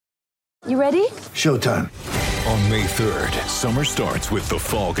You ready? Showtime. On May 3rd, summer starts with The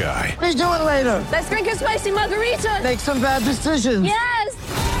Fall Guy. Let's do it later. Let's drink a spicy margarita. Make some bad decisions.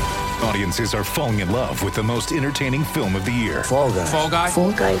 Yes! Audiences are falling in love with the most entertaining film of the year. Fall Guy. Fall Guy?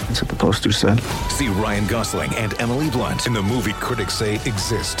 Fall Guy. That's what the poster said. See Ryan Gosling and Emily Blunt in the movie critics say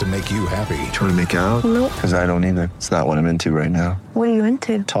exists to make you happy. Trying to make it out? Nope. Because I don't either. It's not what I'm into right now. What are you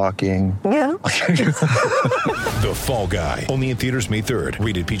into? Talking. Yeah. The Fall Guy. Only in theaters May 3rd.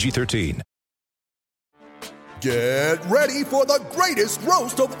 Rated PG-13. Get ready for the greatest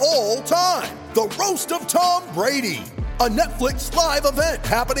roast of all time. The Roast of Tom Brady. A Netflix live event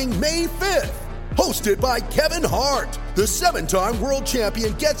happening May 5th. Hosted by Kevin Hart. The 7-time world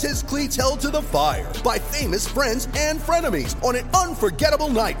champion gets his cleats held to the fire by famous friends and frenemies on an unforgettable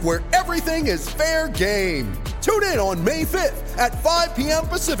night where everything is fair game. Tune in on May 5th at 5 p.m.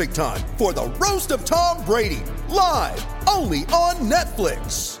 Pacific time for the Roast of Tom Brady. Live only on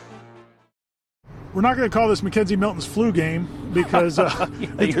Netflix. We're not going to call this Mackenzie Milton's flu game because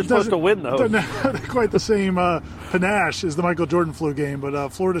you're supposed to win, though. Doesn't have quite the same panache as the Michael Jordan flu game. But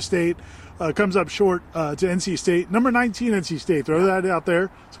Florida State comes up short to NC State. Number 19 NC State. Throw that out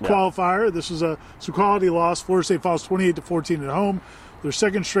there. It's a qualifier. This was a quality loss. Florida State falls 28-14 at home. Their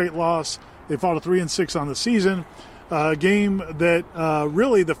second straight loss. They fall to 3-6 on the season. A game that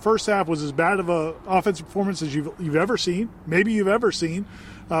really the first half was as bad of a offensive performance as you've ever seen. Maybe you've ever seen.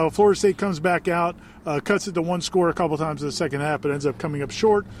 Florida State comes back out, cuts it to one score a couple times in the second half, but ends up coming up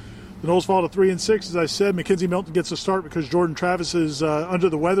short. The Noles fall to 3-6, as I said. Mackenzie Milton gets a start because Jordan Travis is under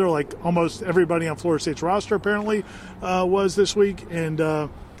the weather, like almost everybody on Florida State's roster apparently was this week. And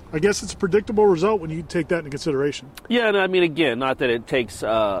I guess it's a predictable result when you take that into consideration. Yeah, and I mean, again, not that it takes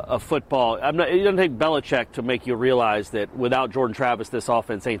a football. It doesn't take Belichick to make you realize that without Jordan Travis, this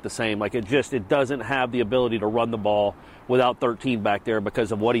offense ain't the same. Like, it doesn't have the ability to run the ball without 13 back there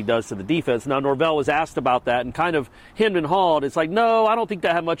because of what he does to the defense. Now, Norvell was asked about that and kind of hemmed and hawed. It's like, no, I don't think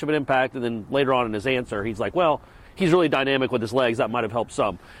that had much of an impact. And then later on in his answer, he's like, well, he's really dynamic with his legs. That might have helped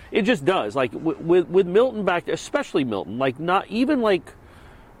some. It just does. Like, with Milton back there, especially Milton, like, not even like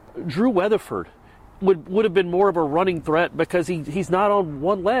Drew Weatherford would have been more of a running threat because he's not on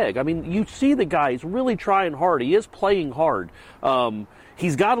one leg. I mean, you see the guy, he's really trying hard. He is playing hard.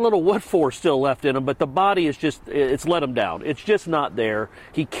 He's got a little what for still left in him, but the body is just, it's let him down. It's just not there.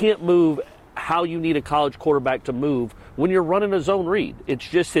 He can't move how you need a college quarterback to move when you're running a zone read. It's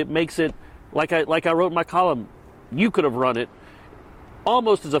just, it makes it, like I wrote in my column, you could have run it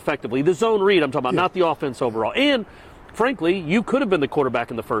almost as effectively. The zone read I'm talking about, not the offense overall. And frankly, you could have been the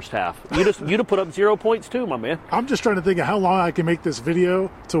quarterback in the first half. You'd have put up 0 points too, my man. I'm just trying to think of how long I can make this video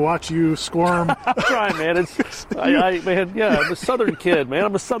to watch you squirm. I'm trying, man. I'm a Southern kid, man.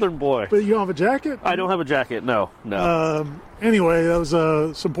 I'm a Southern boy. But you don't have a jacket? I don't have a jacket, no. Anyway, that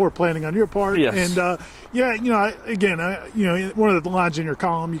was some poor planning on your part. Yes. And, one of the lines in your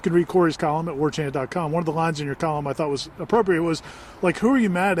column, you can read Corey's column at warchant.com. One of the lines in your column I thought was appropriate was, like, who are you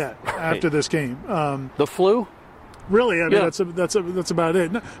mad at after this game? The flu? Really, I mean, that's about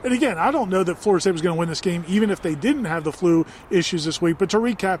it. And again, I don't know that Florida State was going to win this game, even if they didn't have the flu issues this week. But to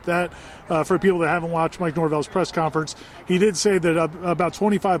recap that, for people that haven't watched Mike Norvell's press conference, he did say that about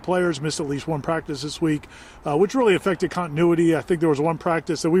 25 players missed at least one practice this week, which really affected continuity. I think there was one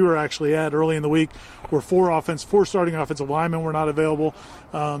practice that we were actually at early in the week where four starting offensive linemen were not available.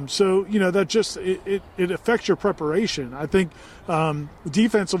 That just it affects your preparation. I think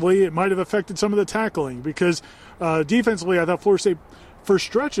defensively, it might have affected some of the tackling because defensively, I thought Florida State, for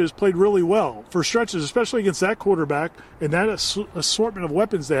stretches, played really well. For stretches, especially against that quarterback and that assortment of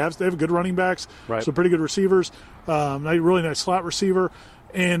weapons they have. So they have good running backs, some pretty good receivers, really nice slot receiver.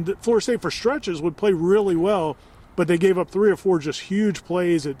 And Florida State, for stretches, would play really well, but they gave up 3 or 4 just huge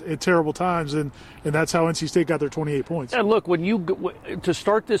plays at terrible times, and that's how NC State got their 28 points. And look, to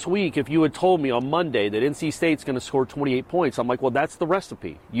start this week, if you had told me on Monday that NC State's going to score 28 points, I'm like, well, that's the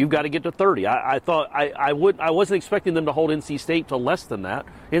recipe. You've got to get to 30. I thought I wasn't expecting them to hold NC State to less than that.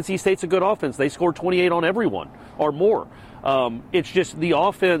 NC State's a good offense. They scored 28 on everyone or more. It's just the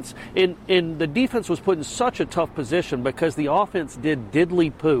offense, and the defense was put in such a tough position because the offense did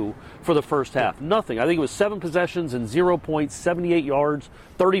diddly-poo for the first half. Nothing. I think it was 7 possessions and 0 points, 78 yards,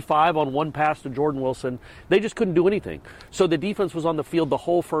 35 on one pass to Jordan Wilson. They just couldn't do anything. So the defense was on the field the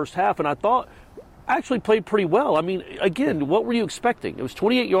whole first half, and I thought actually played pretty well. I mean, again, what were you expecting? It was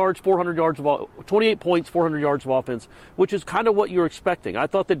 28 points, 400 yards of offense, which is kind of what you're expecting. I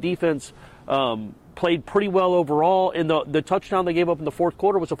thought the defense played pretty well overall, and the touchdown they gave up in the fourth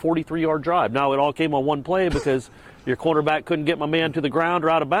quarter was a 43-yard drive. Now, it all came on one play because your cornerback couldn't get my man to the ground or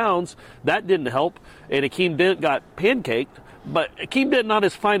out of bounds. That didn't help, and Akeem Dent got pancaked. But Akeem did not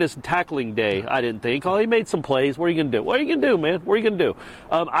his finest tackling day, I didn't think. Oh, he made some plays. What are you going to do? What are you going to do, man? What are you going to do?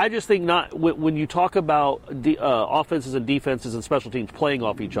 I just think not when you talk about offenses and defenses and special teams playing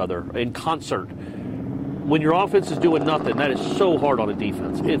off each other in concert, when your offense is doing nothing, that is so hard on a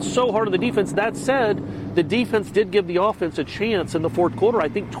defense. It's so hard on the defense. That said, the defense did give the offense a chance in the fourth quarter, I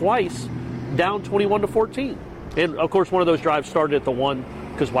think twice, down 21-14. And, of course, one of those drives started at the 1,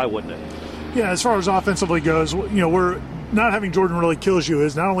 because why wouldn't it? Yeah, as far as offensively goes, we're not having Jordan really kills you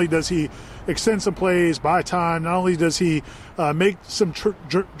is not only does he extend some plays, buy time, not only does he make some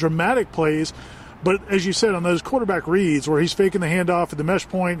dramatic plays, but as you said, on those quarterback reads where he's faking the handoff at the mesh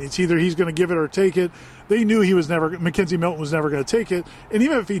point, it's either he's going to give it or take it. They knew McKenzie Milton was never going to take it. And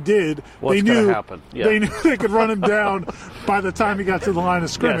even if he did, they knew they could run him down by the time he got to the line of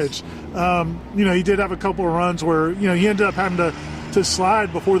scrimmage. Yes. He did have a couple of runs where, he ended up having to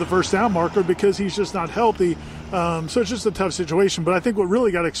slide before the first down marker because he's just not healthy. So it's just a tough situation. But I think what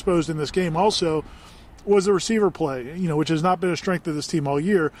really got exposed in this game also was the receiver play, which has not been a strength of this team all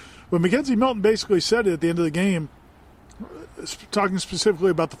year. But McKenzie Milton basically said it at the end of the game, talking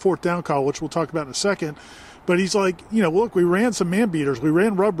specifically about the fourth down call, which we'll talk about in a second. But he's like, look, we ran some man beaters. We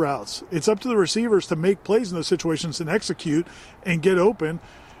ran rub routes. It's up to the receivers to make plays in those situations and execute and get open.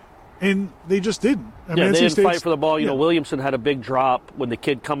 And they just didn't. They didn't fight for the ball. Williamson had a big drop when the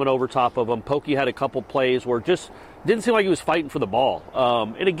kid coming over top of him. Pokey had a couple plays where just didn't seem like he was fighting for the ball.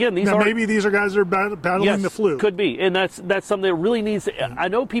 And again, maybe these are guys that are battling the flu. Could be, and that's something that really needs. I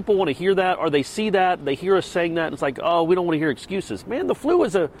know people want to hear that, or they see that, they hear us saying that, and it's like, oh, we don't want to hear excuses. Man, the flu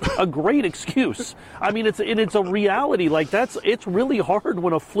is a great excuse. I mean, it's a reality. Like it's really hard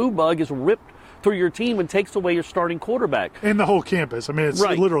when a flu bug is ripped through your team and takes away your starting quarterback. And the whole campus. I mean, it's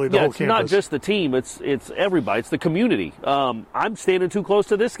literally the whole campus. It's not just the team. It's everybody. It's the community. I'm standing too close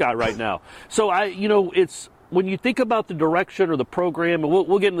to this guy right now. So it's when you think about the direction or the program, and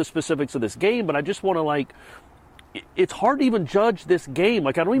we'll get into the specifics of this game, but I just want to it's hard to even judge this game.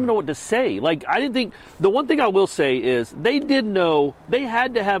 Like, I don't even know what to say. Like, I didn't think – the one thing I will say is they did know – they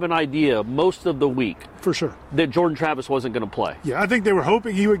had to have an idea most of the week. For sure. That Jordan Travis wasn't going to play. Yeah, I think they were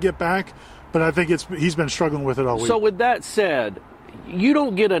hoping he would get back, but I think he's been struggling with it all week. So with that said, you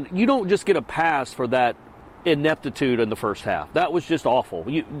don't just get a pass for that ineptitude in the first half. That was just awful.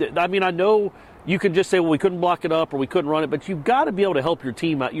 I know – you could just say, well, we couldn't block it up or we couldn't run it, but you've got to be able to help your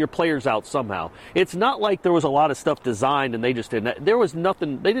team out, your players out somehow. It's not like there was a lot of stuff designed and they just didn't. There was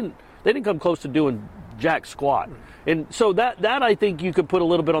nothing. They didn't come close to doing jack squat. And so that I think you could put a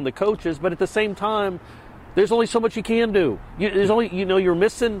little bit on the coaches, but at the same time, there's only so much you can do. You're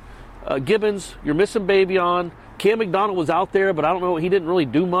missing Gibbons, you're missing Babion. Cam McDonald was out there, but I don't know. He didn't really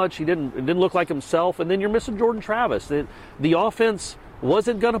do much. It didn't look like himself. And then you're missing Jordan Travis. The offense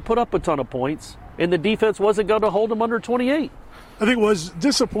wasn't going to put up a ton of points, and the defense wasn't going to hold them under 28. I think it was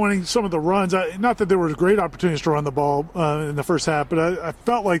disappointing, some of the runs. Not that there were great opportunities to run the ball in the first half, but I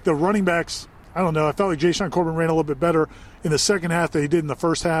felt like the running backs, I don't know, I felt like Jayshon Corbin ran a little bit better in the second half than he did in the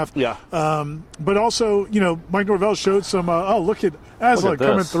first half. Yeah. But also, Mike Norvell showed some, look at Asla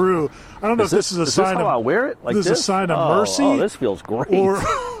coming through. I don't know if this is a sign of, how I wear it? Like this is a sign of mercy. Oh, this feels great.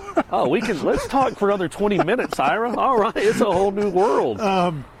 Let's talk for another 20 minutes, Ira. All right, it's a whole new world.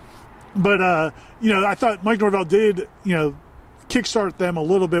 I thought Mike Norvell did, kickstart them a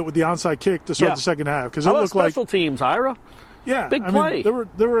little bit with the onside kick to start the second half, because it looked like special teams, Ira. Yeah, big play. There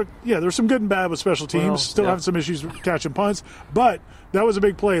were some good and bad with special teams. Having some issues with catching punts, but that was a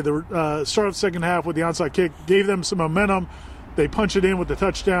big play. The start of the second half with the onside kick gave them some momentum. They punch it in with the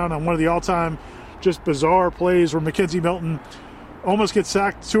touchdown on one of the all-time just bizarre plays where McKenzie Milton almost gets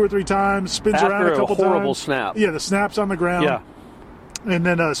sacked 2 or 3 times, spins around a couple times. Horrible snap. Yeah, the snap's on the ground. Yeah. And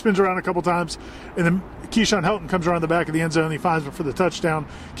then spins around a couple times. And then Keyshawn Helton comes around the back of the end zone. He finds him for the touchdown.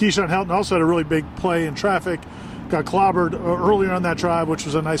 Keyshawn Helton also had a really big play in traffic. Got clobbered earlier on that drive, which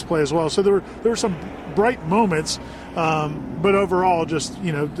was a nice play as well. So there were some bright moments. But overall,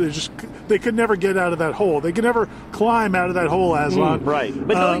 they could never get out of that hole. They could never climb out of that hole, Aslan. Right.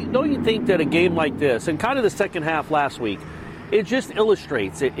 But don't you think that a game like this, and kind of the second half last week, it just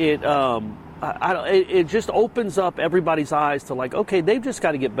illustrates it. It just opens up everybody's eyes to like, okay, they've just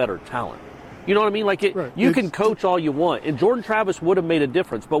got to get better talent. You know what I mean? Like you can coach all you want, and Jordan Travis would have made a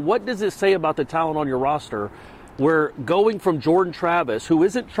difference. But what does it say about the talent on your roster? Where going from Jordan Travis, who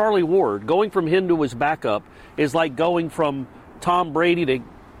isn't Charlie Ward, going from him to his backup is like going from Tom Brady to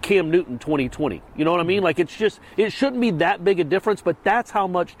Cam Newton 2020. You know what I mean? Like it shouldn't be that big a difference, but that's how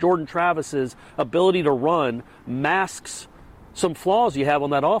much Jordan Travis's ability to run masks some flaws you have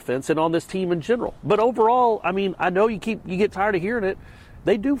on that offense and on this team in general. But overall, I mean, I know you get tired of hearing it.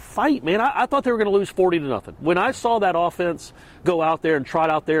 they do fight, man. I thought they were going to lose 40-0. When I saw that offense go out there and trot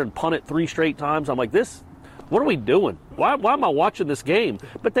out there and punt it 3 straight times, I'm like, what are we doing? Why am I watching this game?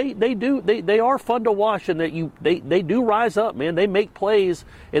 But they are fun to watch, and that they do rise up, man. They make plays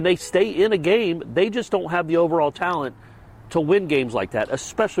and they stay in a game. They just don't have the overall talent to win games like that,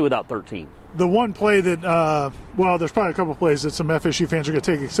 especially without 13. The one play that, there's probably a couple plays that some FSU fans are going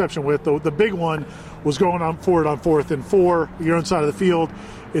to take exception with. The big one was going on forward on 4th and 4, your own side of the field.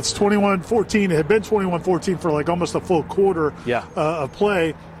 It's 21-14. It had been 21-14 for like almost a full quarter of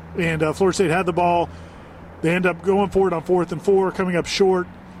play, and Florida State had the ball. They end up going forward on 4th and 4, coming up short.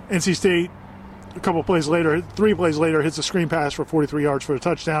 NC State, a couple plays later, 3 plays later, hits a screen pass for 43 yards for a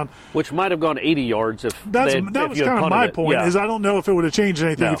touchdown. Which might have gone 80 yards if that was kind of my point, is I don't know if it would have changed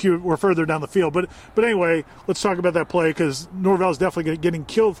anything if you were further down the field. But anyway, let's talk about that play, because Norvell's definitely getting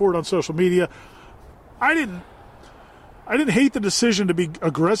killed for it on social media. I didn't hate the decision to be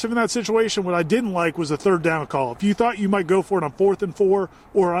aggressive in that situation. What I didn't like was the 3rd down call. If you thought you might go for it on 4th and 4,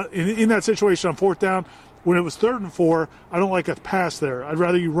 or in that situation on 4th down, when it was 3rd and 4, I don't like a pass there. I'd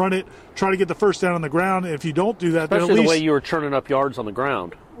rather you run it, try to get the first down on the ground. And if you don't do that, especially then at least, the way you were churning up yards on the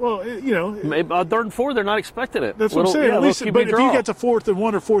ground. Well, maybe 3rd and 4, they're not expecting it. That's what I'm saying. At least, but if you get to 4th and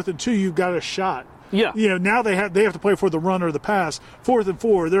 1 or 4th and 2, you've got a shot. Yeah. Now they have to play for the run or the pass. 4th and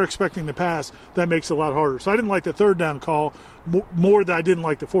 4, they're expecting the pass. That makes it a lot harder. So I didn't like the 3rd down call more than I didn't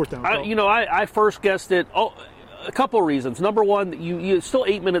like the 4th down call. I first guessed it. A couple of reasons. Number one, you still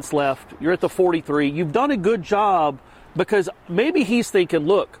 8 minutes left. You're at the 43. You've done a good job, because maybe he's thinking,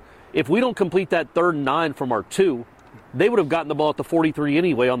 look, if we don't complete that 3rd and 9 from our 2, they would have gotten the ball at the 43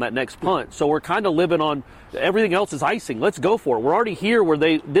 anyway on that next punt. So we're kind of living on everything else is icing. Let's go for it. We're already here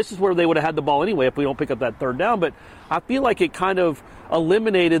this is where they would have had the ball anyway if we don't pick up that 3rd down. But I feel like it kind of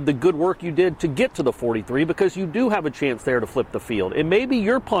eliminated the good work you did to get to the 43, because you do have a chance there to flip the field. And maybe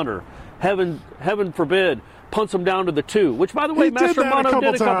your punter, heaven forbid, punts him down to the 2, which, by the way, Master Mono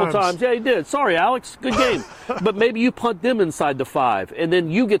did a couple times. Yeah, he did. Sorry, Alex. Good game. But maybe you punt them inside the 5, and then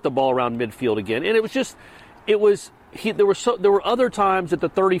you get the ball around midfield again. And there were other times at the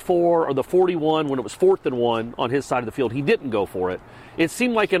 34 or the 41 when it was 4th and 1 on his side of the field, he didn't go for it. It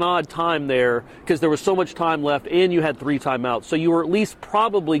seemed like an odd time there, because there was so much time left and you had 3 timeouts. So you were at least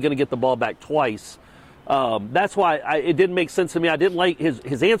probably going to get the ball back twice. That's why it didn't make sense to me. I didn't like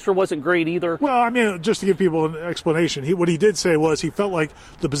his answer wasn't great either. Well, I mean, just to give people an explanation, what he did say was he felt like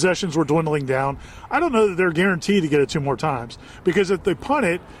the possessions were dwindling down. I don't know that they're guaranteed to get it 2 more times, because if they punt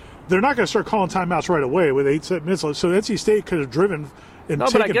it, they're not going to start calling timeouts right away with 8 minutes left. So NC State could have driven and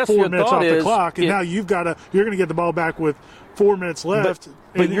taken 4 minutes off the clock, and now you're going to get the ball back with 4 minutes left.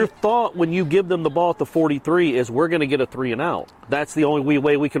 But your thought when you give them the ball at the 43 is, we're going to get a 3 and out. That's the only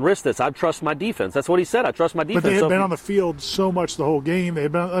way we can risk this. I trust my defense. That's what he said. I trust my defense. But they had been on the field so much the whole game. They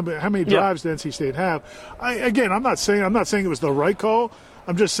had been. How many drives did NC State have? I'm not saying it was the right call.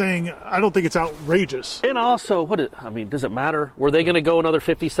 I'm just saying I don't think it's outrageous. And also, does it matter? Were they going to go another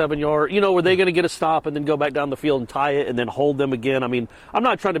 57 yards? Were they going to get a stop and then go back down the field and tie it and then hold them again? I mean, I'm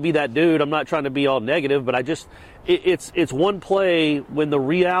not trying to be that dude. I'm not trying to be all negative, but it's one play when the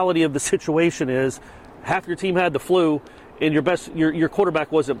reality of the situation is half your team had the flu and your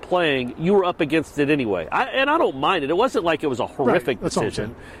quarterback wasn't playing. You were up against it anyway. I don't mind it. It wasn't like it was a horrific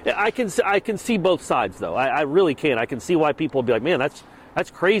decision. I can see both sides, though. I really can. I can see why people will be like, man, that's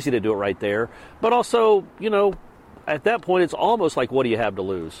crazy to do it right there. But also, at that point, it's almost like, what do you have to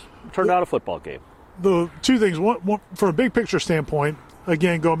lose? It turned out a football game. The 2 things. One, from a big picture standpoint,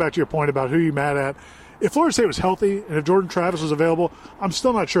 again, going back to your point about who you're mad at, if Florida State was healthy and if Jordan Travis was available, I'm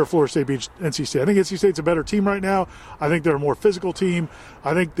still not sure if Florida State beats NC State. I think NC State's a better team right now. I think they're a more physical team.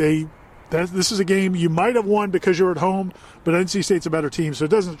 I think this is a game you might have won because you're at home, but NC State's a better team. So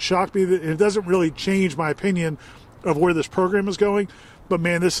it doesn't shock me. It doesn't really change my opinion of where this program is going. But,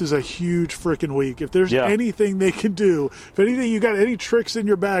 man, this is a huge freaking week. If there's anything they can do, if anything, you got any tricks in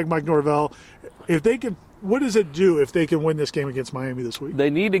your bag, Mike Norvell, if they can, what does it do if they can win this game against Miami this week?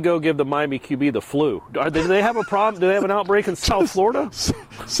 They need to go give the Miami QB the flu. Do they have a problem? Do they have an outbreak in South Florida?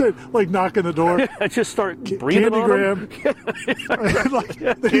 Like knock on the door. Just start breathing on them.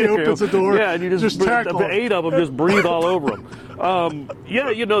 He opens the door. Yeah, and you just tackle the 8 of them, just breathe all over them.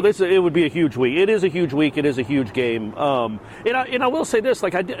 It would be a huge week. It is a huge week. It is a huge game. And I will say this,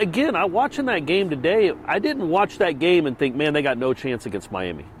 I watching that game today, I didn't watch that game and think, man, they got no chance against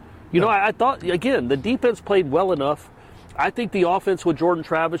Miami. I thought, again, the defense played well enough. I think the offense with Jordan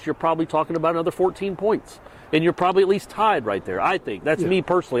Travis, you're probably talking about another 14 points. and you're probably at least tied right there. I think that's me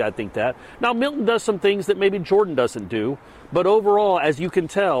personally. I think that. Now Milton does some things that maybe Jordan doesn't do, but overall, as you can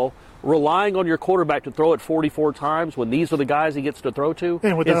tell, relying on your quarterback to throw it 44 times when these are the guys he gets to throw to,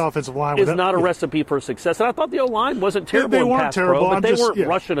 and with that offensive line, is not a recipe for success. And I thought the O-line wasn't terrible in pass pro, but they weren't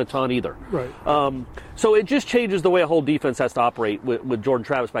rushing a ton either. Right. So it just changes the way a whole defense has to operate with Jordan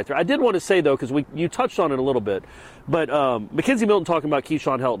Travis back there. I did want to say, though, because you touched on it a little bit, but Mackenzie Milton talking about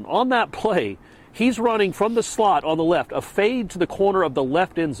Keyshawn Helton. On that play, he's running from the slot on the left, a fade to the corner of the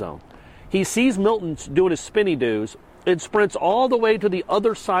left end zone. He sees Milton doing his spinny doos, and sprints all the way to the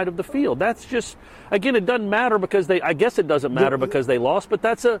other side of the field. That's just, again, it doesn't matter because I guess it doesn't matter because they lost, but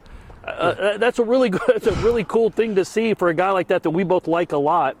that's a really good, it's a really cool thing to see for a guy like that we both like a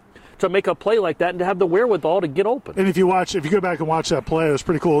lot, to make a play like that and to have the wherewithal to get open. And if you go back and watch that play, it was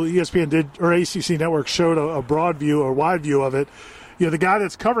pretty cool. ESPN or ACC Network showed a broad view or wide view of it. You know, the guy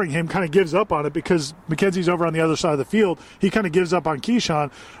that's covering him kind of gives up on it because McKenzie's over on the other side of the field. He kind of gives up on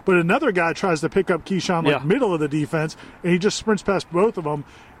Keyshawn, but another guy tries to pick up Keyshawn middle of the defense, and he just sprints past both of them.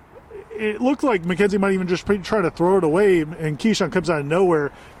 It looked like McKenzie might even just try to throw it away, and Keyshawn comes out of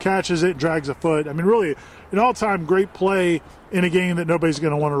nowhere, catches it, drags a foot. I mean, really, an all-time great play in a game that nobody's going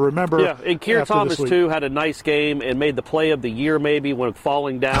to want to remember. Yeah, and Keir Thomas, too, had a nice game and made the play of the year maybe when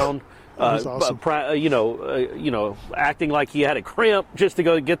falling down. Awesome. Acting like he had a cramp just to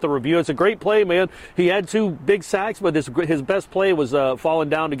go get the review. It's a great play, man. He had 2 big sacks, but his best play was falling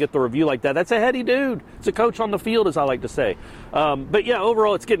down to get the review like that. That's a heady dude. It's a coach on the field, as I like to say. But, yeah,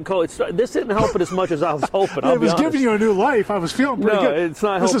 overall, it's getting cold. This didn't help it as much as I was hoping. It was giving you a new life. I was feeling pretty good. It's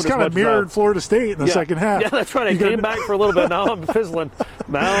not this is kind of mirrored Florida State in the second half. Yeah, that's right. I came back for a little bit. Now I'm fizzling.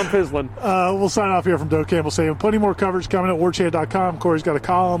 We'll sign off here from Doak Campbell Stadium. Plenty more coverage coming at warchant.com. Corey's got a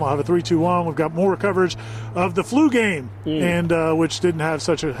column. I'll have a 3-2-1. We've got more coverage of the flu game, and which didn't have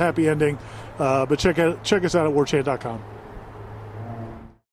such a happy ending. But check us out at warchant.com.